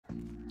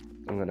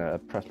I'm gonna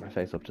press my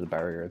face up to the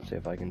barrier and see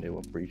if I can do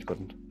what Breach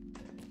couldn't.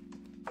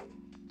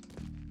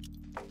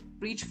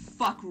 Breach,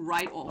 fuck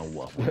right off. Oh,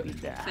 what would be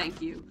that?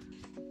 Thank you.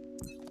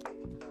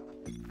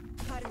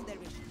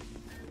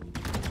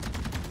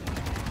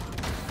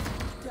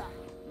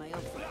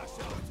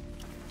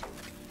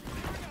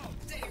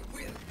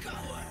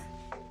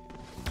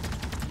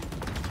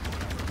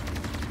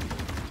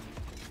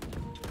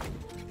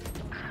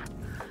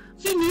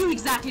 He knew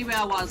exactly where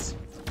I was.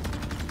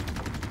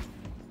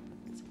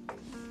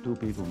 2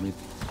 people mid.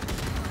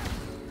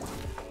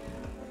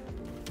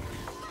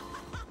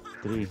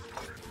 3.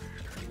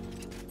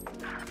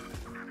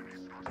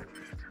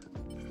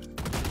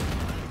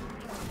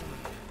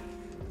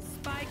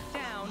 Spike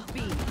down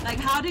B. Like,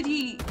 how did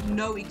he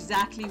know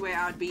exactly where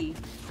I'd be?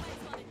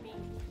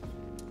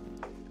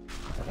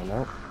 I don't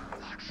know.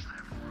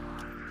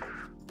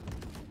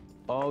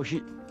 Oh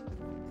shit. 1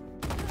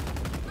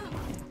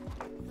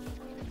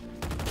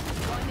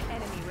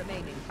 enemy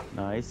remaining.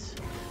 Nice.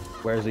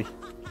 Where is he?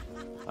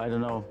 I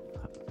don't know.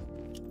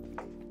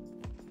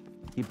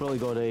 He probably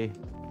got a...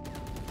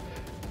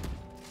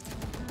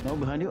 No,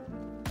 behind you.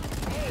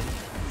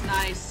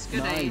 Nice,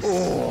 good ace.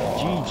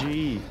 Oh,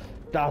 GG.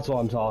 that's what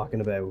I'm talking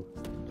about.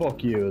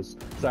 Fuck yous.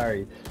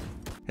 Sorry.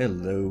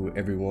 Hello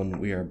everyone,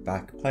 we are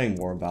back playing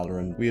more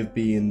Valorant. We have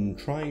been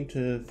trying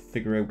to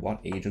figure out what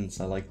agents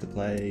I like to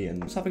play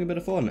and just having a bit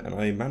of fun, and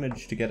I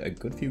managed to get a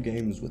good few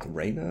games with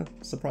Reyna,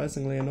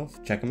 surprisingly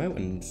enough. Check them out,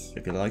 and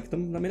if you like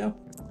them, let me know.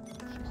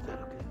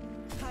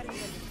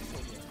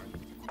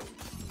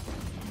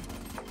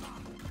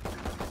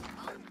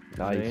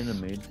 Nice. Reyna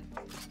Main.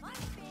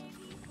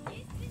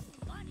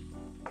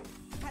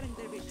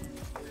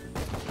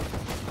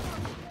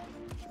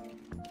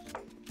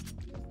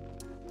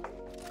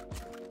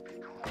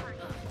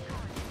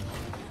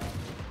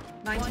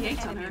 One 98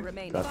 on enemy her.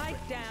 remaining. That's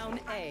Spike down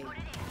A.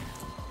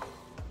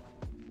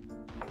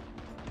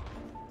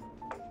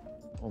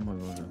 Oh my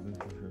god, I'm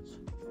good for shots.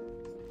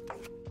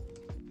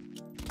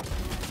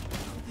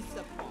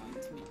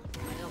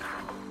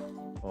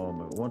 Oh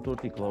my god,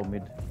 130 cloud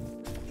mid.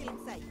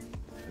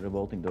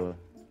 Revolting door.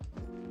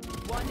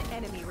 1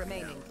 enemy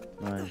remaining.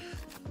 Nice.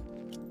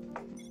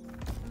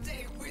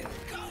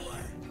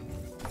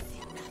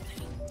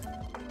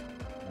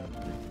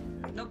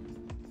 Nope.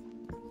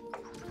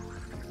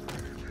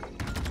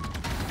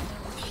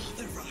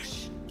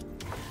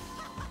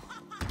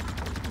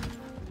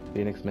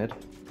 Phoenix mid.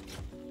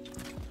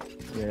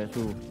 Yeah,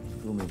 2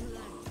 mid.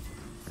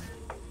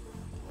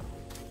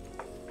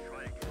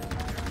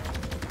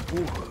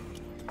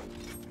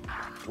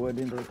 Why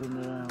didn't I turn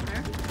around?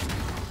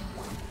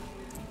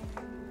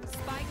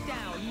 Spike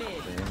down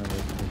mid.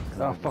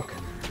 Oh fuck.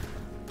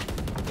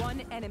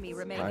 1 enemy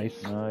remaining.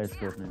 Nice. Nice,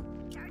 got me.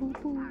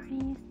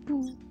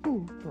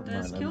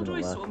 Does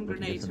Killjoy swarm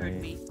grenades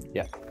hurt me?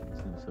 Yeah.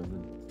 Seems so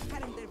good.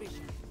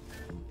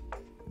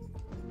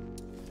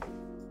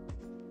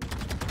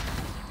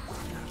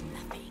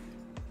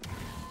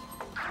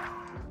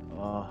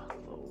 Ah,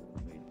 low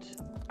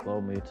mid.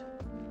 Low mid.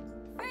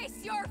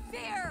 Face your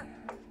fear!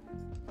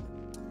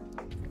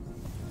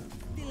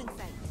 Still in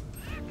sight.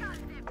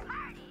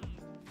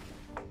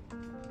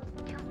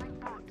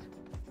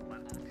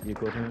 You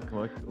got him,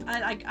 what?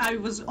 I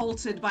was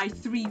altered by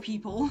 3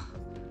 people.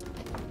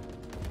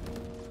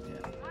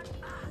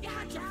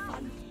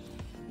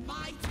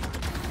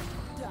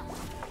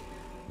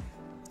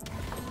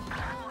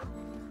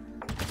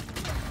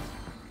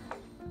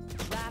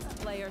 Last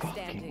player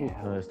standing.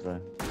 Nice try.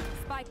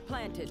 Spike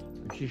planted.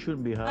 She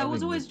shouldn't be having I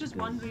was always it just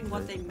because- wondering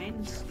what they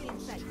meant.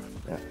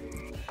 Yeah.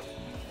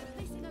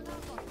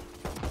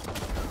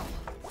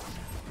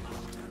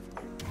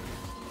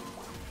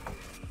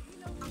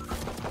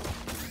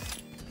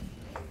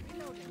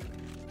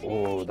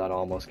 Oh, that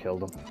almost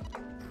killed him.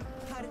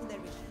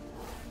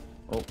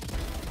 Oh.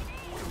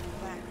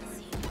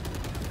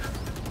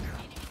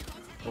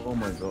 Oh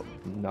my god.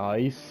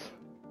 Nice.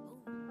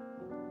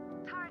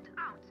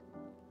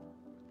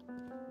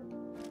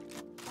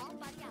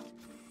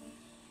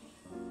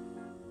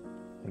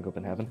 Think up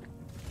in heaven.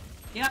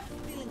 Yep,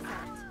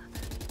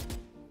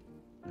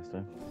 Nice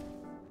time.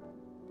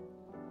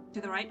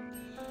 to the right.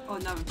 Oh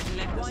no, to the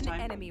left this 1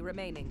 time. enemy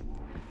remaining.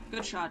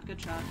 Good shot, good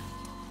shot.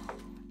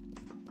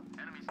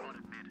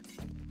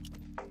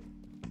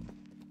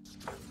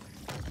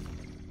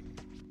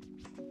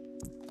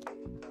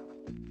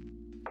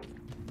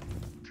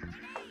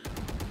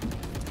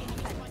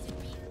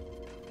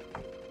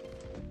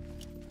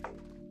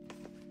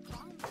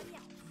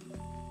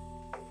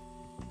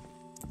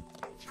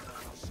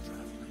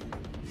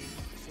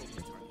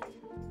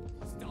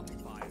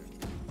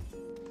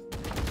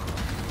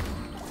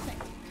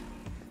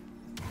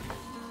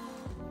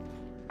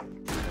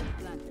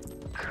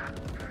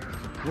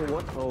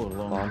 What? Oh,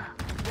 long. Long.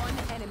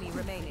 1 enemy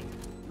remaining.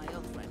 My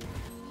old friend.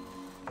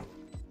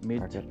 Mid.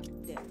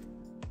 Target. There.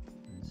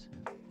 Nice.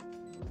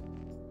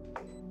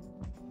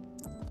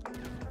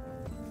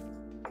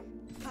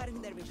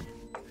 Cutting their vision.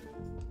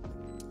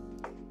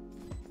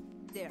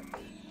 There.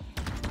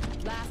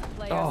 Last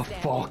player Oh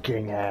standing.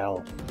 fucking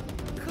hell.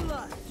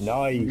 Clutch.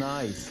 Nice.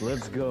 Nice,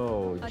 let's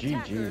go. GG.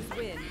 Attackers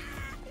win.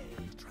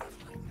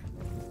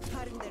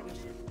 Cutting their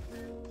vision.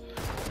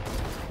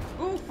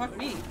 Oh, fuck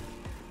me.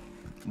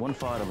 One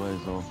fighter away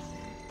though.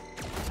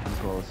 I'm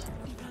close.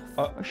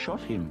 I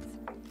shot him.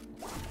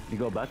 You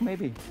go back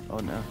maybe? Oh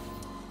no.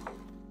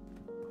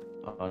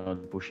 Oh,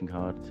 not pushing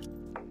hard.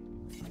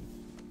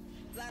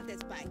 Plant this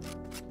spike.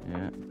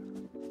 Yeah.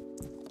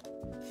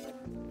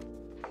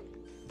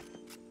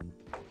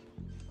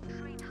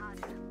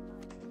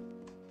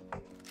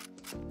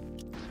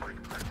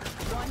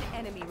 One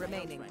enemy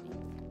remaining.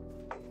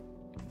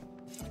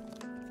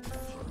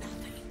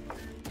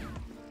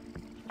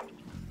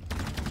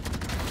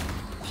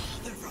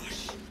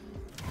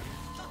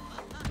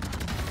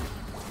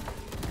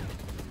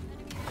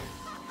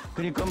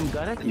 Can you come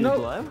get it? No.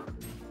 You live?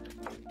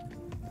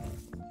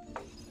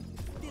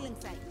 Stealing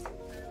sight.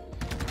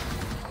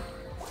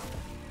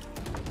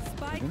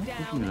 Spike Yeah,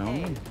 down pushing A.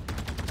 around.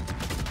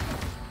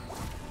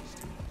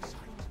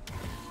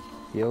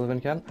 Heal if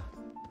you can.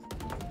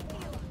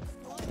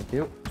 Thank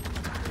you.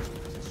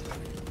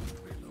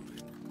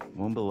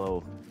 One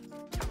below.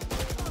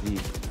 The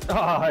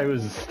Ah, I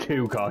was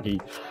too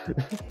cocky.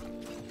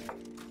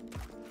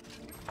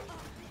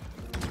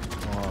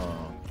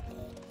 oh.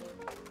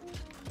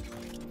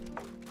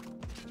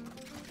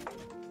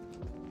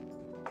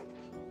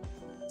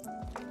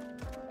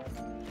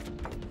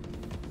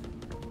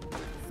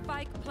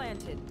 Spike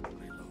planted.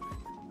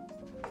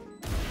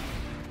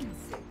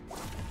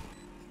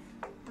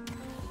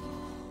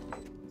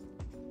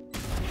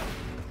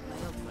 My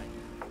old friend.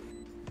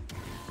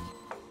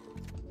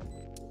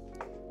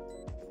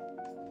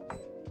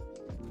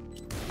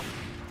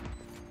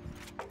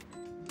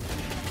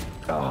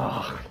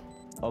 Ah.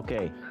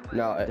 Okay.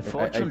 No, The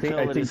fortune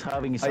teller is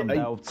having some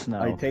doubts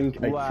now. I think.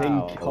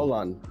 Wow. Hold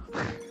on.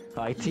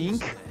 I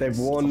think They've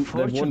won. They've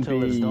fortune won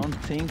tellers B don't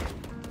think.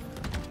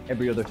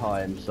 every other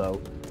time.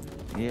 So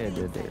Yeah,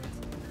 they did.